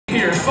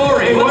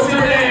story. What's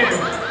your name?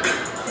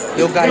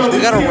 Yo guys,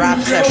 we got a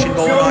rap session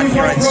going on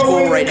here at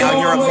school right now,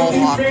 here at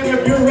Mohawk.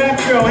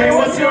 Hey,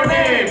 what's your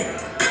name?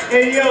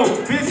 Hey yo,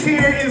 this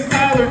here is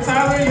Tyler.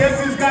 Tyler,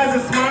 yes, this guy's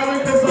a smiler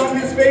because I'm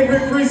his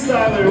favorite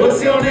freestyler.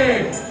 What's your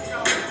name?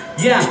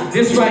 Yeah,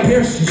 this right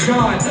here's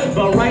Sean,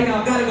 but right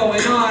now I got it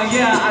going on.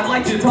 Yeah, I'd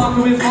like to talk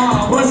to his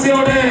mom. What's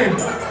your name?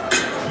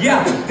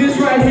 Yeah, this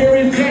right here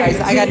is James. Guys,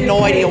 I got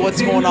no idea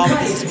what's going on, but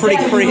this is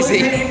pretty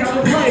crazy.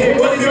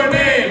 What's your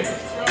name?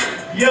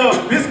 Yo,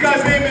 this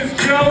guy's name is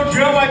Joe.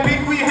 Joe, I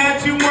think we had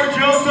 2 more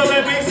Joes, so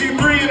that makes you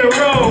 3 in a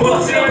row.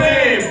 What's your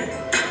name?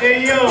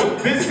 Hey yo,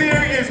 this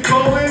here is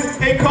Colin.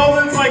 Hey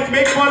Colin's like,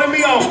 make fun of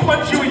me, I'll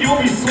punch you and you'll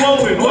be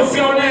swollen. What's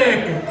your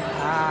name?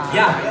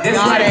 Yeah, this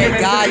right here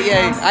is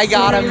I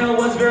got him.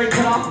 Was very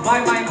cut off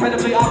by my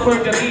incredibly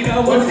awkward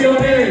demeanor. What's your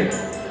name?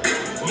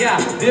 Yeah,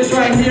 this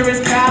right here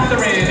is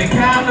Catherine, and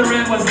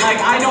Catherine was like,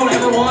 I don't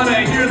ever want to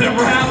hear them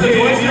rapping.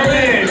 What's your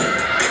name?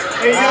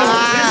 Hey yo,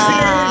 this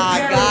here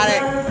is got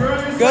it.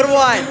 Good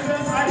one.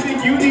 I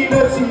think you need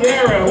a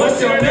tiara.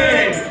 What's your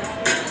name?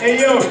 Hey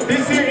yo,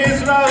 this here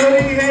is Raw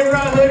Hoodie. Hey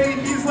Raw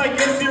Hoodie, he's like,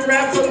 yes, your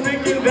raps, I'm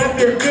thinking that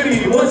they're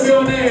goody. What's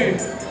your name?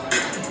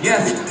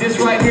 Yes, this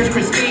right here's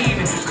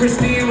Christine.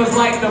 Christine was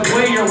like, the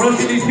way you're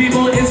roasting these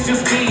people, it's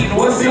just mean.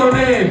 What's your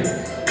name?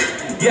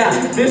 Yeah,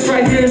 this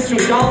right here is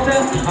Sudalta.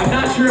 I'm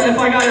not sure if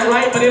I got it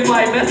right, but if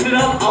I messed it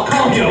up, I'll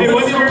call you. Hey,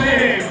 what's your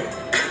name?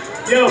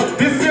 Yo,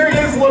 this here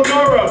is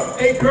Lenora.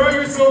 Hey girl,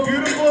 you're so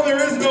beautiful, there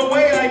is no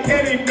way I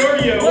can't ignore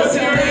you. What's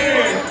your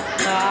name?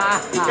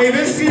 Hey,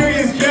 this here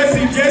is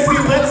Jesse. Jesse,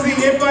 let's see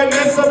if I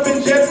mess up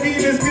in Jesse,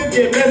 this could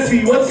get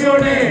messy. What's your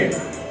name?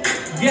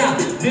 Yeah,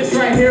 this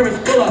right here is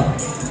Philip.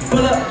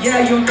 Philip,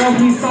 yeah, you know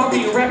he saw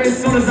me rap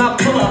as soon as I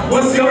pull up.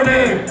 What's your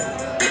name?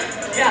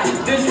 Yeah,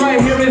 this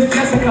right here is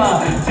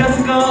Jessica.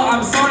 Jessica,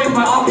 I'm sorry if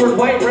my awkward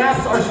white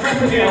raps are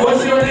stressing you.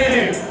 What's your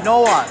name?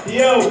 Noah.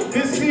 Yo,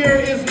 this here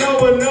is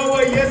Noah.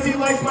 Noah, yes, he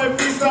likes my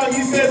freestyle.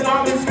 He says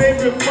I'm his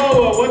favorite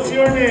flower. What's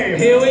your name?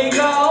 Here we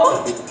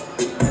go.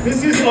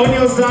 This is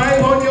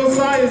Onyozai.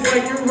 Onyozai is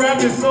like, your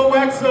rap is so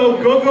whack,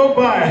 so go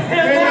by.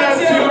 And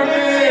that's your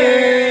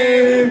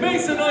name.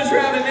 Make some noise for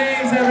having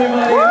names,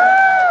 everybody.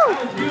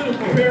 That was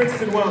beautiful. Parents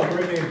did well.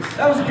 Great names.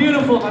 That was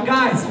beautiful.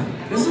 Guys,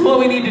 this is what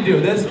we need to do.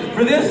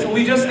 For this,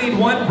 we just need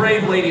one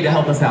brave lady to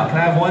help us out. Can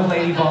I have one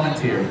lady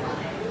volunteer?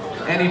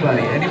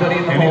 Anybody in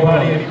the whole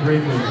world? Any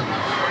brave lady?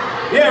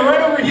 Yeah,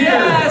 right over here.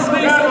 Yes,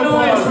 make some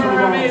noise for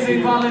our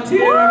amazing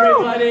volunteer,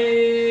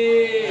 everybody.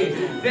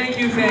 Thank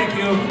you, thank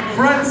you.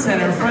 Front and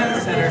center, front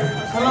and center.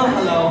 Hello,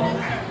 hello.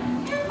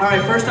 All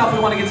right, first off, we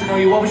want to get to know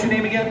you. What was your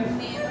name again?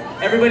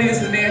 Everybody,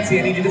 this is Nancy.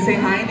 I need you to say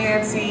hi,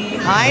 Nancy.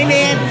 Hi,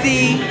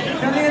 Nancy.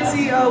 Now,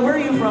 Nancy, where are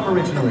you from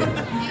originally?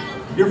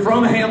 You're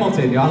from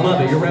Hamilton. Yeah, I love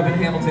it. You're repping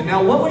Hamilton.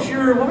 Now, what was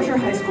your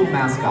high school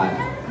mascot?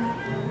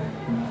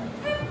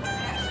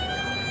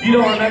 You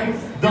don't remember?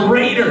 The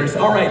Raiders.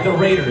 All right, the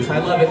Raiders. I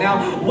love it.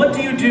 Now, what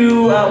do you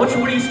do? What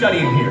are you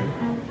studying here?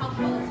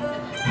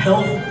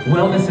 Health,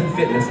 wellness, and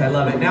fitness. I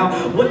love it. Now,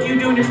 what do you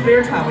do in your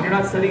spare time when you're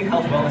not studying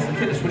health, wellness, and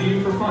fitness? What do you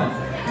do for fun?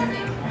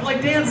 You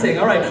like dancing.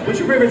 All right. What's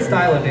your favorite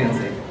style of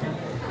dancing?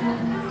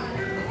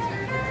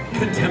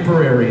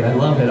 Contemporary. I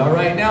love it. All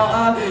right.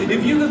 Now,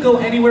 if you could go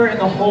anywhere in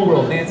the whole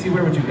world, Nancy,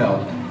 where would you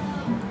go?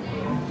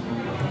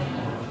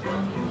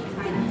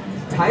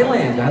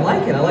 Thailand. I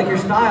like it. I like your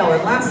style.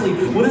 And lastly,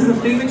 what is the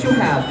thing that you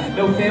have?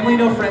 No family,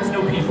 no friends,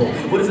 no people.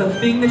 What is the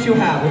thing that you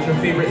have? What's your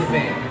favorite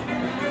thing?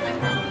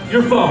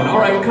 Your phone. All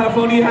right. What kind of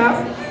phone do you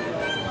have?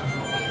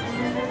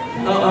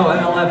 Oh,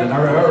 an 11.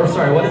 All right.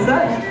 Sorry. What is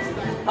that?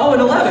 Oh,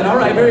 an 11. All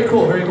right, very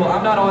cool, very cool.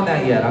 I'm not on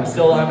that yet. I'm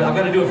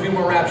gonna do a few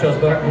more rap shows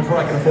before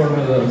I can afford one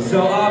of those.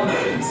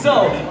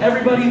 So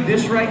everybody,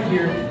 this right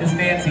here is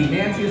Nancy.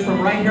 Nancy is from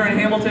right here in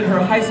Hamilton. Her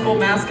high school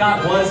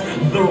mascot was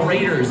the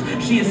Raiders.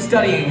 She is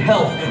studying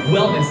health,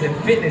 wellness, and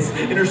fitness.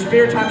 In her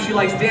spare time, she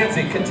likes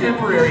dancing,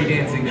 contemporary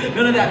dancing.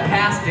 None of that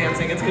past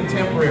dancing, it's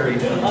contemporary. In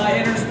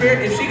her spare,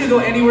 if she could go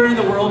anywhere in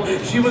the world,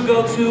 she would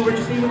go to, where'd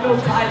you say you would go?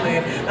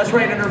 Thailand. That's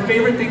right, and her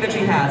favorite thing that she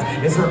has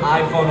is her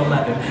iPhone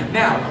 11.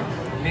 Now,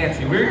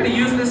 Nancy, we're going to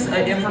use this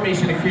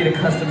information to create a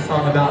custom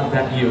song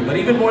about you. But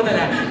even more than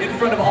that, in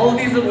front of all of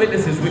these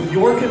witnesses, with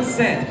your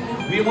consent,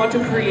 we want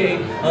to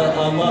create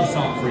a love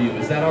song for you.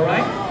 Is that all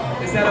right?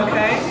 Is that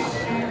okay?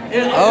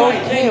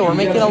 Okay, we're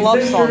making a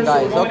love song,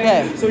 guys.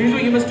 Okay. So here's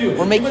what you must do.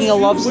 We're making a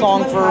love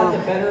song for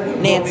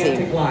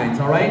Nancy. Lines,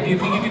 all right? Do you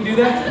think you can do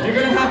that? You're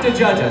gonna have to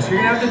judge us.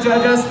 You're gonna have to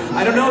judge us.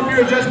 I don't know if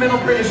you're a judgmental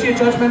person. Is she a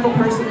judgmental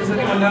person? Does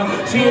anyone know?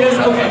 She is.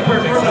 Okay,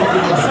 perfect.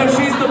 So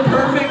she's the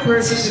perfect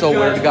person. This is so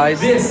weird,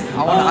 guys.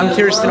 I'm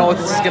curious to know what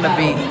this is gonna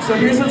be. So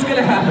here's what's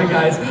gonna happen,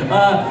 guys.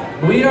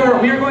 We are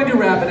going to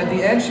rap, and at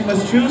the end, she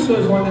must choose who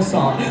has won the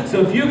song.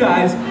 So if you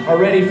guys are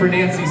ready for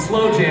Nancy's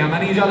slow jam, I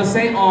need y'all to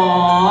say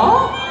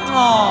 "Aww."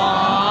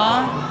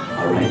 Aww.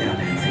 All right now,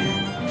 Nancy.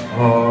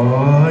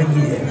 Oh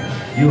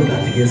yeah, you're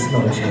about to get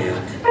slow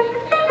jammed.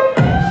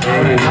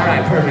 All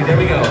right, perfect. There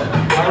we go.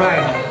 All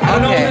right.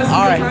 don't know if this is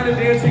all the right. kind of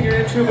dancing you're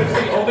into, but it's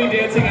the only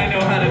dancing I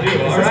know how to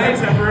do, all right?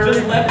 Contemporary?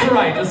 Just left to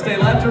right. Just stay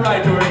left to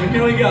right, Jordan.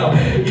 Here we go.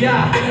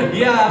 Yeah.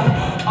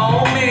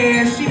 Oh,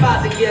 man, she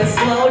about to get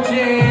slow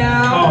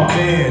jam. Oh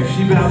man,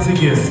 she about to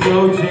get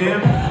slow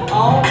jam.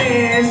 Oh,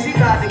 man, she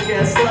about to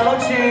get slow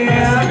jam.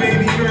 Nancy,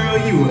 baby girl,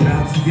 you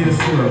about to get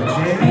slow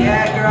jam.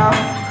 Yeah, girl,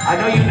 I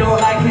know you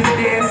don't like his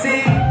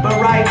dancing, but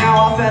right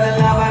now I fell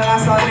in love and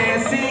I saw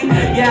Nancy.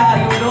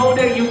 Yeah, you know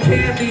that you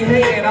can't be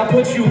hating. I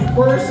put you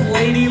first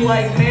lady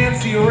like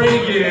Nancy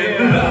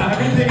Reagan. Yeah,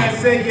 everything I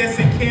say, yes,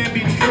 it can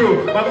be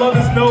true. My love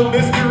is no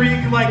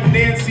mystery like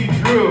Nancy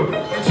Drew.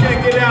 And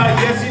check it out,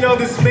 yes, you know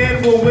this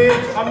man will win.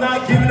 I'm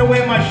not giving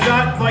away my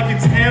shot like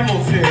it's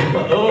Hamilton.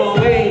 Oh,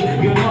 wait,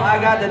 you know I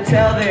got to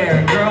tell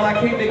there. Girl, I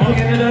came to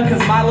Canada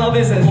because my love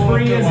is as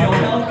free as your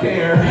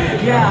healthcare.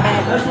 Yeah,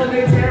 that's what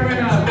they tearing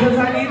up, because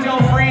I need your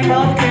free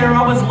healthcare.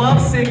 I was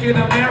lovesick in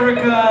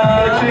America.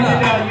 Yeah, check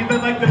it out, you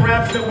don't like the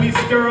raps that we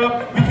stir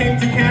up. We came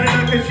to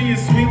Canada because she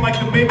is sweet like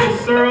the maple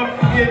syrup.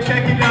 Yeah,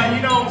 check it out,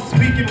 you know I'm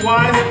speaking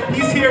wise.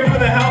 He's here for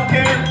the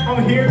healthcare,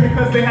 I'm here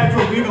because they had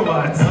to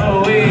legalize.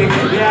 Oh, wait,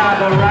 yeah,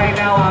 but right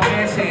now I'm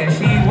mentioning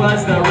she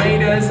was the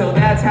Raiders, so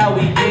that's how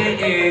we get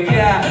in.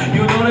 Yeah,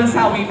 you notice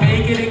how we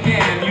make it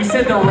again. You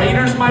said the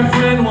Raiders, my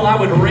friend? Well, I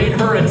would rate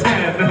her a 10.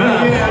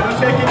 Yeah,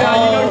 check it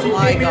out, you know Oh,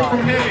 she came here from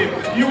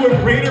heaven. You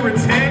would rate her a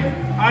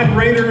 10? I'd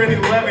rate her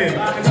an 11.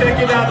 And check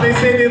it out, they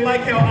say they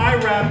like how I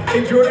rap.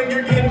 Hey Jordan,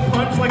 you're getting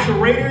punched like the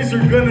Raiders,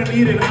 you're gonna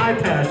need an eye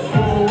patch.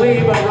 Oh,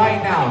 wait, but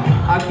right now,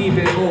 I keep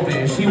it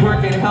moving. She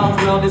working health,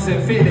 wellness,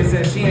 and fitness,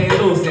 and she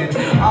ain't losing.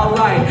 All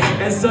right,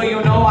 and so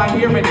you know I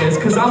hearing this,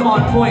 because I'm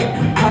on point,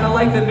 kind of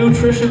like the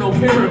nutritional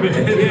pyramid.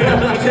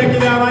 Yeah, check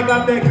it out, I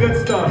got that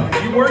good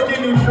stuff. You work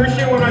in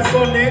nutrition, when I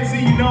saw Nancy,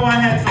 you know I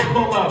had to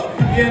pull up.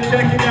 Yeah,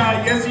 check it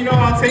out, yes, you know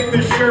I'll take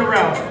the sure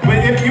route. But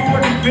if you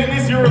work in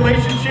fitness, your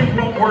relationship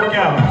won't work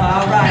out.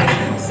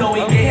 Alright, so we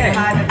getting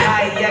high to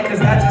diet, yeah, cause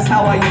that's just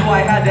how I knew I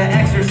had to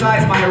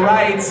exercise my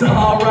rights.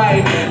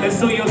 Alright, and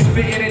so you're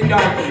spitting it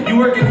dark. You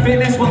work in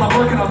fitness, well I'm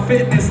working on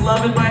fitness,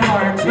 love in my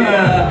heart.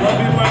 Yeah, love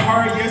in my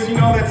heart, yes, you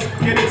know that's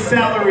getting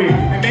salary.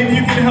 And maybe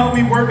you can help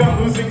me work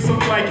on losing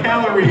some of my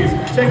calories.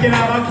 Check it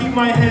out, I'll keep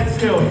my head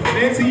still.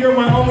 Nancy, you're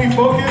my only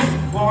focus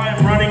while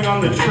I'm running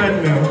on the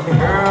treadmill.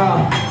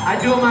 Girl, I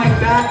do my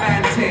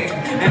Batman thing,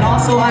 and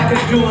also I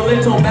could do a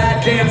little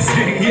bad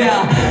dancing,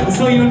 yeah.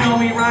 So you know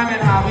we rhyming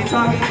how we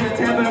talking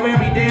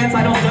contemporary dance.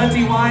 I don't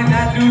dirty wine,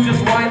 that dude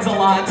just whines a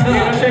lot.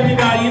 Yeah, check it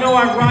out, you know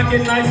I rock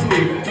it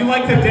nicely. You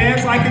like to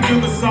dance, I can do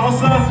the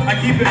salsa, I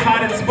keep it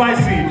hot and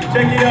spicy.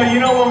 Check it out, you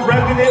know I'm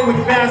repping it with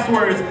fast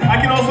words. I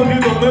can also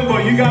do the limbo,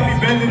 you got me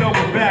bending over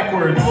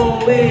backwards. Oh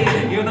wait,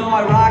 you know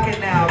I rock it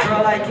now.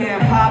 Girl, I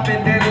can't pop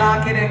it, then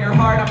lock it in your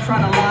heart, I'm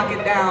trying to lock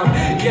it down.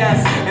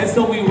 Yes, and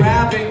so we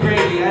rapping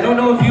greatly. I don't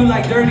know if you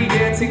like dirty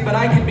dancing, but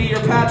I can be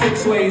your Patrick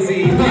Swayze.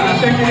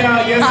 Check it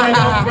out, yes I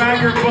don't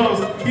brag or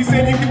boast. He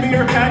said you can be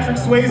her Patrick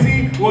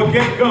Swayze, well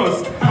get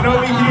ghost. And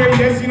over here,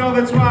 yes you know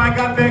that's why I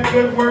got that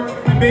good work.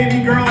 And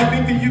baby girl, I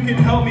think that you can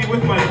help me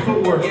with my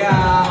footwork.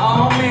 Yeah,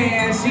 oh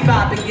man, she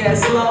about to get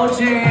slow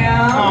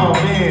jam. Oh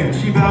man,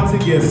 she about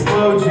to get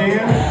slow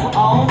jam.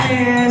 Oh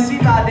man, she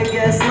about to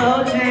get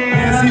slow jam.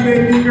 Nancy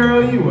baby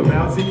girl, you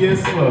about to get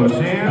slow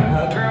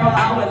jam. Girl,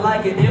 I would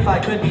like it if I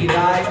could be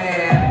thy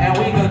man, and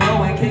we could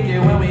go and kick it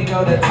when we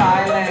go to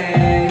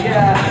Thailand.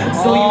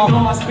 Yeah, so you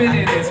know I'm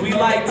spinning this. We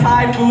like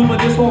Thai food, but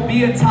this won't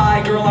be a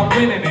Thai, girl. I'm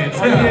winning it.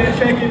 Oh yeah,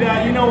 check it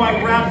out. You know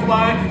I rap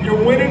fly.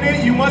 You're winning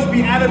it. You must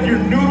be out of your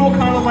noodle,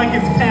 kind of like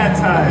it's pad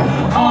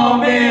thai. Oh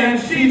man,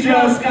 she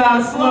just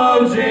got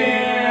slow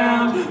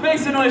jam. Make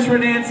some noise for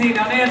Nancy.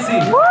 Now Nancy,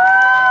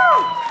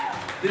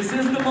 this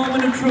is the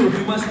moment of truth.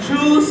 You must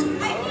choose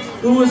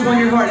who has won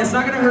your heart. It's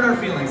not gonna hurt our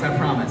feelings, I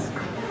promise.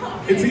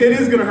 It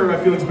is gonna hurt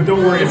my feelings, but don't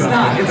worry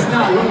about it. It's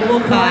not. We'll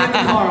cry in the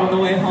car on the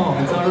way home.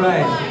 It's all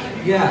right.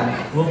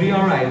 Yeah, we'll be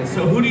all right.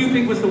 So who do you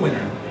think was the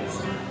winner?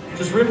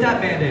 Just rip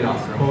that Band-Aid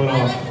off, sir. Pull it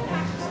off.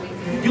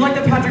 You like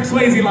the Patrick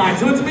Swayze line,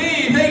 so it's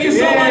me. Thank you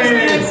so much,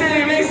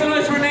 Nancy. Make some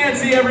noise for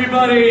Nancy,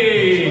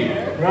 everybody.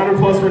 Round of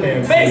applause for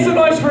Nancy. Make some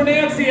noise for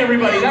Nancy,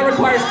 everybody. That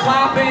requires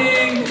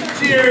clapping,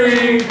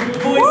 cheering,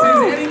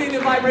 voices, anything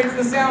that vibrates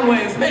the sound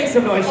waves. Make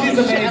some noise. She's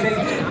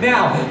amazing.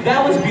 Now,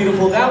 that was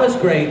beautiful. That was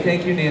great.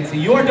 Thank you, Nancy.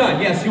 You are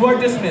done. Yes, you are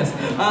dismissed.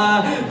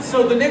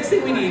 So the next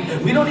thing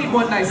we don't need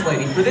one nice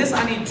lady. For this,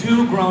 I need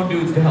two grown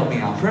dudes to help me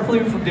out, preferably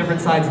from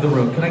different sides of the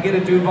room. Can I get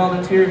a dude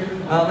volunteer?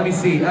 Let me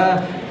see.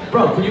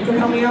 Bro, can you come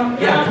help me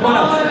out? Yeah, come on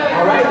up.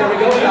 All right, there we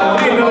go.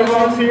 Hey, another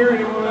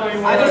volunteer.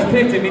 I just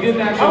picked him. He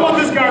didn't actually. I want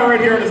this guy right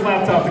here on his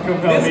laptop to come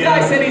help me. This guy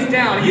said he's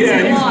down. He's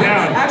in line.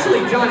 Down.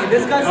 Actually, Johnny,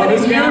 this guy said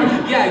he's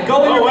down. Yeah,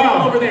 go in your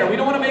room over there. We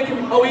don't want to make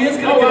him. Oh, he is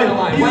going to get in the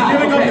line. He's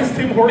giving up his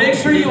Tim Hortons. Make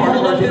sure you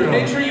hold up.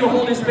 Make sure you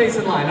hold his space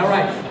in line. All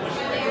right.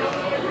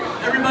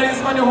 Everybody, this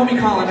is my new homie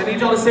Colin. I need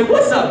y'all to say,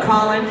 "What's up,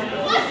 Colin?"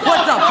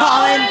 What's up,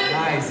 Colin?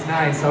 Nice,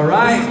 nice. All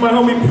right. This is my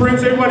homie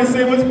Prince. Everybody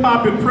say, "What's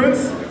poppin',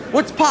 Prince?"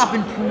 What's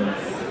poppin',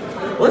 Prince?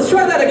 Let's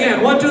try that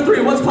again. 1, 2,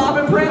 3. What's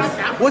poppin', Prince?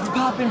 What's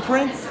poppin',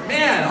 Prince?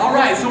 Man, all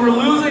right, so we're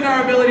losing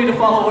our ability to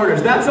follow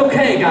orders. That's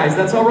okay, guys.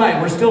 That's all right.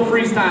 We're still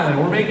freestyling.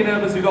 We're making it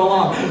up as we go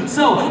along.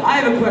 So, I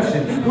have a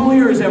question. Who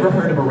here has ever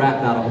heard of a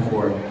rap battle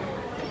before?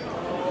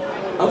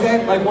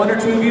 Okay, like 1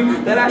 or 2 of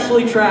you? That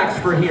actually tracks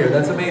for here.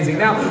 That's amazing.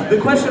 Now, the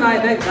question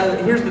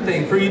here's the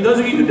thing. For you, those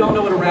of you who don't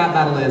know what a rap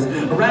battle is,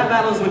 a rap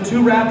battle is when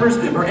 2 rappers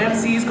or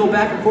MCs go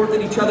back and forth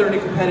at each other in a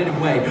competitive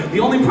way. The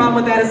only problem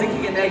with that is it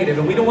can get negative,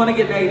 and we don't want to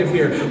get negative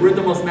here. We're at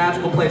the most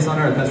magical place on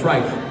earth. That's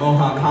right,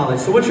 Mohawk College.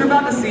 So what you're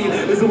about to see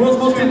is the world's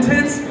most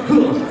intense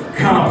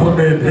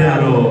compliment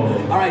battle.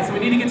 All right, so we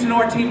need to get to know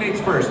our teammates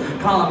first.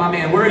 Colin, my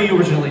man, where are you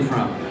originally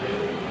from?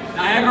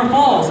 Niagara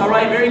Falls, all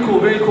right, very cool,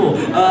 very cool.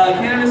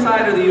 Canada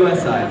side or the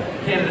US side?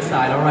 Canada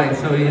side, all right,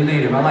 so you're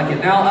native, I like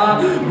it. Now,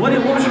 what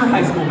was your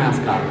high school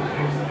mascot?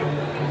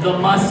 The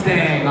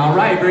Mustang, all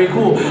right, very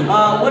cool.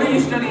 What are you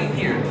studying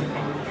here?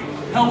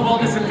 Health,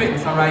 wellness, and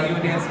fitness, all right, you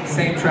and Nancy,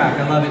 same track,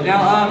 I love it.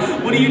 Now,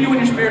 what do you do in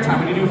your spare time?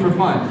 What do you do for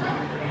fun?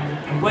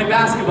 Play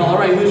basketball, all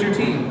right, who's your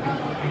team?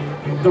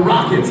 The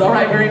Rockets, all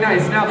right, very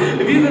nice. Now,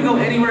 if you could go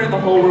anywhere in the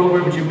whole world,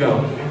 where would you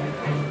go?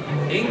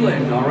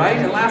 England, all right?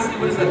 And lastly,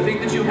 what is the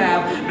thing that you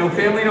have? No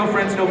family, no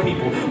friends, no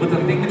people. What's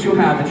the thing that you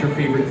have that's your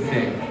favorite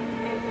thing?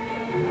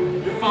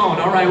 Your phone,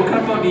 all right. What kind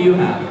of phone do you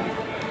have?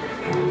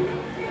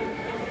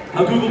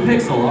 A Google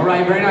Pixel, all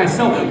right, very nice.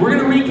 So we're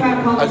gonna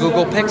recap how A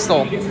Google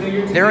Pixel,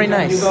 very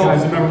nice.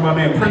 Guys, remember my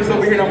man Prince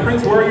over here. Now,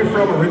 Prince, where are you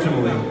from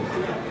originally?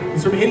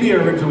 He's from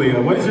India originally.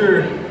 What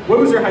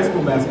was your high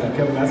school mascot?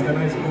 Kevin, mascot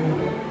in high school?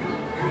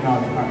 No,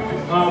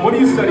 all right. What do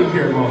you study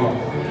here at Mohawk?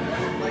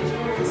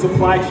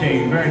 Supply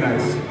chain, very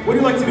nice. What do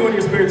you like to do in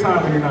your spare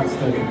time when you're not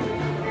studying?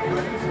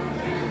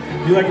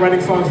 Do you like writing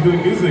songs,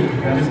 doing music?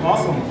 That is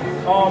awesome.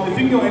 If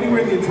you can go anywhere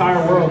in the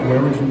entire world, where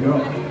would you go?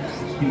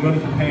 You go to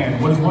Japan.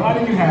 What is one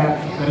item you have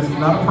that is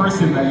not a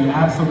person that you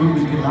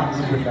absolutely cannot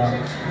live without?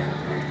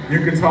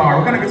 Your guitar.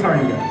 What kind of guitar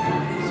you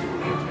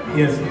got?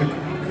 Yes,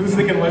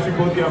 acoustic and electric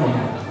both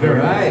Yamaha. Very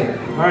nice.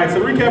 All right, so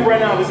to recap right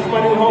now, this is my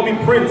new homie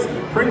Prince.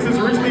 Prince is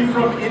originally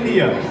from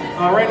India.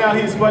 Right now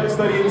he's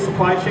studying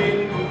supply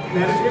chain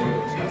management.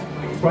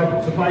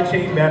 Supply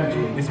chain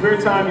management. In his spare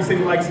time, he said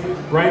he likes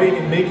writing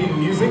and making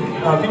music.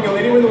 If he can go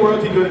anywhere in the world,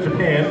 he can go to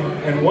Japan.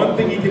 And one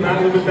thing he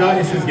cannot live without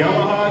is his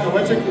Yamaha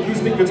electric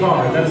acoustic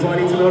guitar. That is all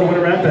I need to know to win a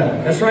rap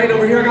battle. That's right.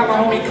 Over here, I got my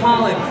homie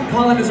Colin.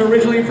 Colin is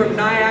originally from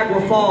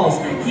Niagara Falls.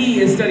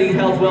 He is studying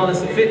health,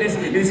 wellness, and fitness.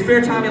 In his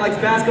spare time, he likes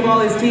basketball.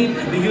 His team,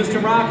 the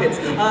Houston Rockets.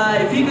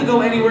 If he could go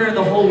anywhere in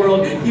the whole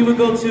world, he would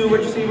go to,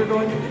 where'd you say you were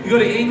going? You go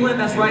to England.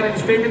 That's right. And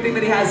his favorite thing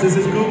that he has is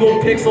his Google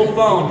Pixel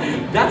phone.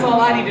 That's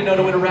all I need to know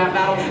to win a rap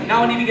battle.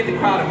 Now I need to get the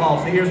crowd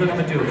involved, so here's what I'm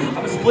gonna do. I'm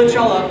gonna split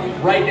y'all up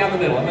right down the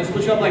middle. I'm gonna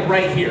split you up like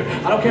right here.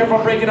 I don't care if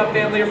I'm breaking up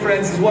family or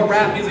friends. This is what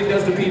rap music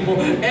does to people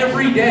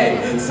every day.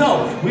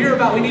 So, we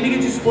need to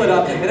get you split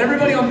up, and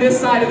everybody on this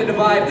side of the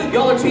divide,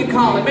 y'all are Team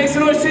Colin. Make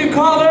some noise, Team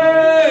Colin!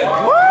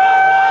 Woo!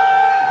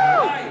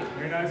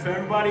 Very nice,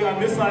 everybody on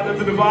this side of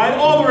the divide.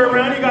 All the way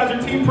around, you guys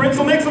are Team Prince,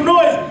 so make some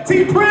noise!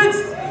 Team Prince!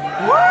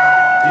 Woo!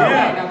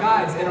 Yeah. Right, now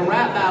guys, in a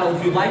rap battle,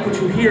 if you like what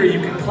you hear, you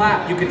can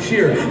clap, you can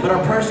cheer. But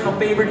our personal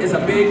favorite is a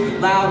big,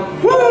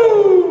 loud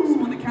woo!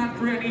 So on the count of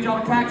 3, I need y'all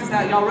to practice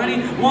that. Y'all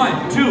ready?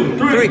 1, 2,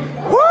 3.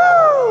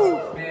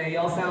 Woo! Man,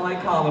 y'all sound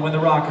like Colin when the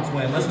Rockets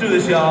win. Let's do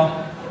this,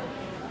 y'all.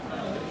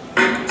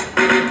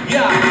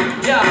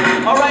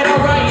 Yeah. All right,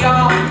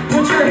 y'all.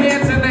 Put your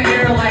hands in the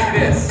air like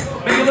this.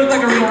 Make it look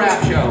like a real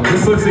rap show.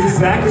 This looks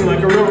exactly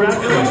like a real rap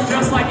show. It looks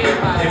just like it.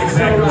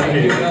 Exactly. Right,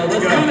 here we go.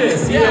 Let's do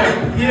this.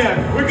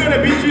 Yeah. We're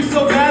gonna beat you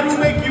so bad we'll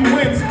make you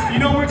wince. You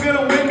know we're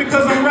gonna win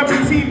because I'm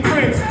repping Team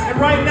Prince. And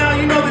right now,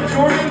 you know that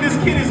Jordan, this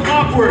kid is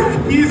awkward.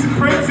 He's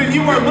Prince and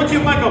you are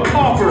looking like a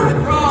pauper.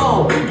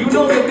 Bro, you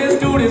know that this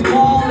dude is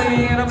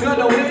balling. I'm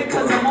gonna win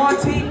because I'm on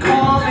Team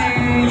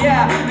Colin.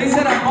 Yeah, they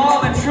said I'm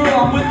balling. True,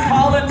 I'm with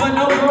Colin, but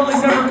no girl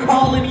is ever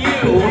calling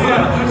you.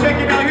 Yeah, check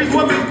it out. Here's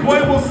what this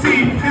boy will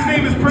see. His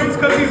name is Prince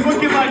because he's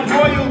looking like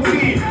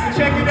royalty.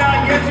 Check it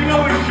out. Yes, you know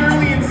it's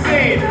surely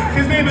insane.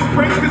 His name is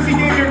Prince because he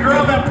gave your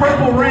girl that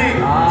purple ring.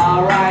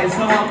 Alright,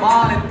 so I'm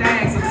on and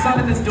thanks. I'm son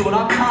of this dude.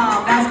 I'm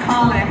Tom. That's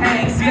Colin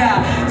Hanks.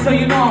 Yeah, so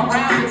you know I'm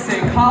rapping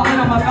sick. Colin,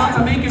 I'm about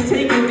to make him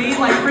take a knee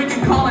like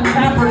freaking Colin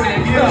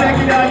Kaepernick. Yeah, check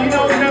it out. You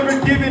know we're never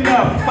giving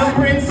up. Plus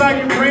we're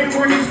inside your brain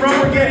where he's from.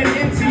 We're getting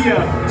into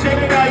ya.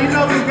 Check it out. You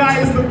know this guy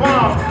is the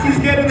bomb. He's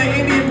getting the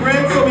Indian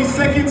bread, so he's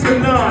second to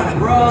none.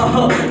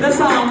 Bro, that's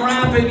how I'm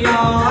rapping,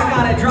 y'all. I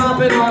got it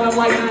dropping on him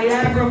like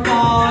Niagara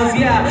Falls.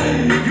 Yeah,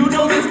 you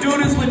know this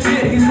dude is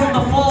legit. He's from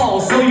the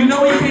Falls, so you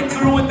know he came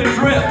through with the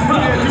drip.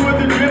 Yeah, do with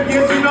the drip.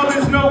 Yes, you know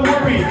there's no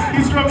worry.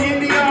 He's from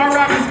India. Our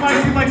rap is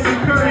spicy like some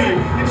curry.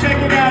 And check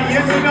it out.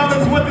 Yes, you know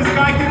that's what this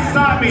guy can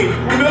stop me.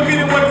 We're milking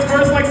it when it's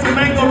first like some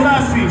mango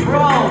lassi.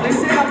 Bro, they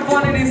say I'm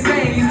fun and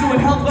insane. He's doing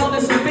health,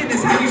 wellness, and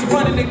fitness. How he's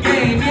running the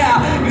game.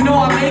 Yeah, you know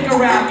I make a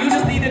rap. You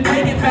just need to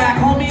take it back,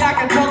 homie. I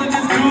can tell that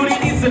this dude he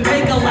needs to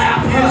take a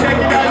lap. Yeah, check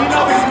it out. You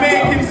know this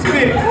man can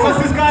spit. Plus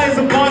this guy is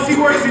a boss. He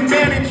works in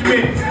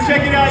management.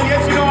 Check it out.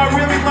 Yes, you know I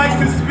really like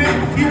to spit.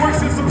 He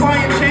works in supply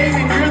and chain,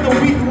 and you're the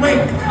weak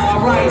link.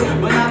 All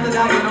Alright, but after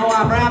that, you know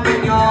I'm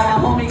rapping,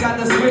 y'all. My homie got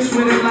the switch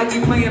with it like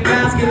he playing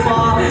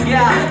basketball.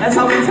 Yeah, that's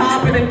how we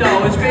topping it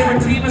though. His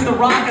favorite team is the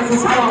Rockets,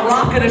 that's how I'm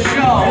rocking a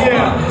show.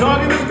 Yeah,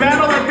 dog, in this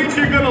battle, I think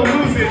you're gonna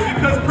lose it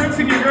because Prince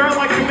and your girl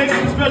like to make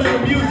some special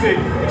music.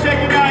 Check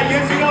it out,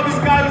 yes, you know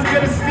this guy was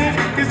gonna stick.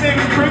 His name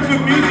is Prince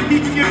with music, he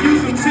can give you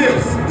some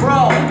tips.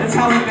 Bro, that's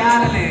how we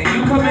battling.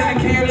 You come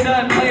into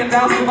Canada and playing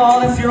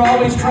basketball, as you're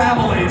always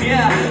traveling.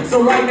 Yeah,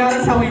 so right now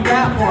that's how we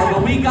rap more,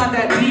 but we got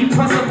that deep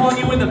press up on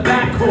you in the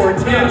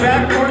backcourt. Yeah,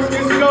 backcourt,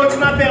 yes, you know it's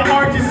not that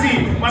hard to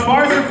see. My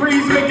bars are free,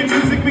 he's making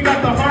music, we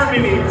got the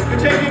harmony.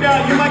 But check it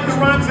out, you like the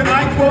rhymes and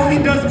I quote, he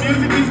does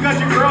music, he's got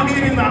your girl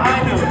hitting the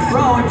high notes.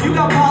 Bro, if you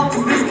got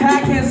problems, this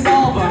cat can't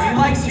solve them. He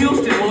likes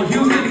Houston, well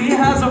Houston, he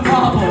has a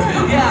problem.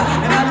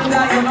 Yeah, and after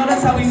that, you'll know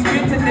that's how we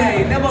spit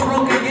today. Never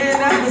broke again,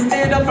 that's the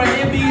stand up for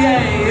NBA.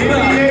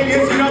 NBA,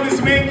 yes, you know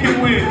this man can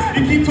win.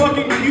 You keep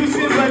talking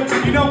Houston, but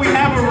you know we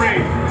have a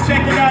ring.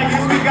 Check it out,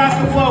 yes, we got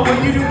the flow. What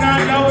you do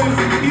not know is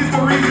he's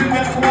the reason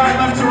that Kawhi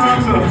left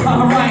Toronto.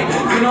 Alright,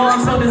 you know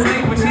I'm so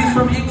distinguished. He's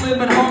from England,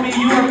 but homie,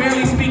 you are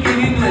barely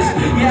speaking English.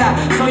 Yeah,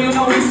 so you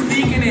know we're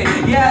speaking it.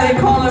 Yeah, they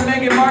call him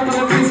Meghan Markle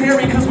and Prince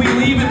Harry because we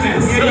leaving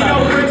this. Yeah, you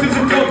know Prince is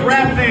a dope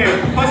rap fan.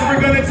 Plus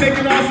we're gonna take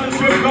an awesome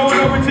trip going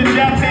over to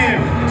Japan.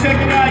 Check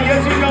it out,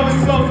 yes, you know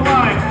it's so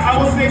fly. I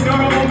will say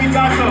Doro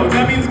Omigato,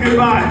 that means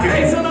goodbye.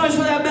 Thanks so much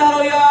for that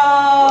battle,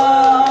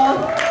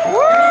 y'all.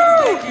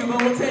 Thank you,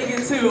 but we'll take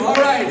it too.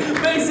 Alright,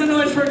 make some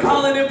noise for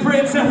Colin and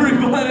Prince,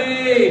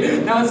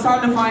 everybody. Now it's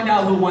time to find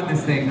out who won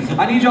this thing.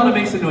 I need y'all to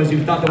make some noise.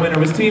 You thought the winner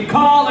was Team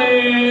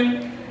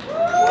Colin.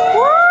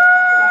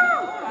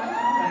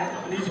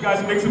 I need you guys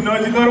to make some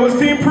noise. You thought it was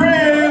Team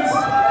Prince.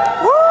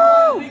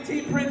 Big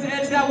Team Prince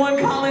edged that one,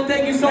 Colin.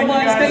 Thank you so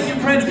much. Thank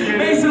you, Prince.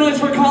 Make some noise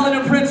for Colin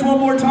and Prince one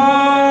more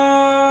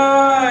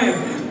time.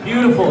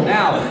 Beautiful.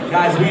 Now,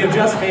 guys, we have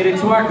just made it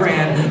to our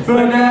grand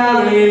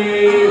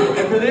finale.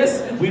 And for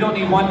this, we don't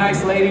need one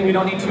nice lady. We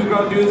don't need two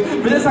grown dudes.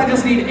 For this, I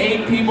just need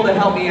 8 people to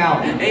help me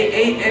out.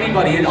 Eight,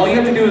 anybody. And all you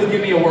have to do is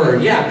give me a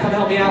word. Yeah, come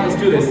help me out.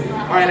 Let's do this.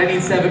 All right, I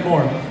need 7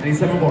 more. I need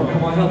 7 more.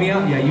 Come on, help me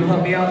out. Yeah, you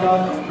help me out,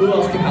 dog. Who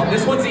else can help?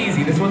 This one's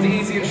easy. This one's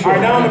easy and short.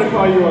 All right, now I'm gonna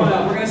call you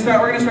up. We're gonna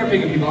start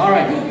picking people. All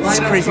right. This is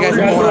crazy, guys.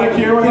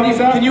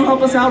 Can you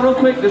help us out real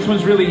quick? This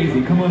one's really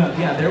easy. Come on up.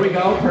 Yeah, there we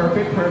go.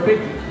 Perfect,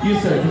 perfect. You,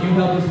 sir, can you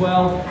help as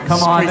well? Come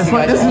on. This is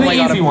the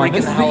easy one.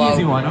 This is the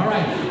easy one. All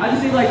right. I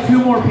just need like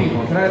 2 more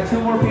people. Can I have 2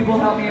 more people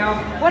help me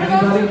out? What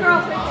about the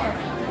girls right there?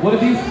 What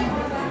are these?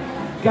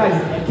 Guys,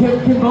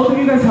 can both of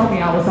you guys help me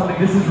out with something?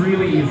 This is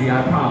really easy.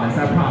 I promise.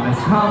 I promise.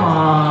 Come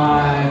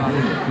on.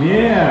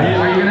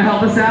 Yeah. Are you gonna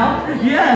help us out? Yeah.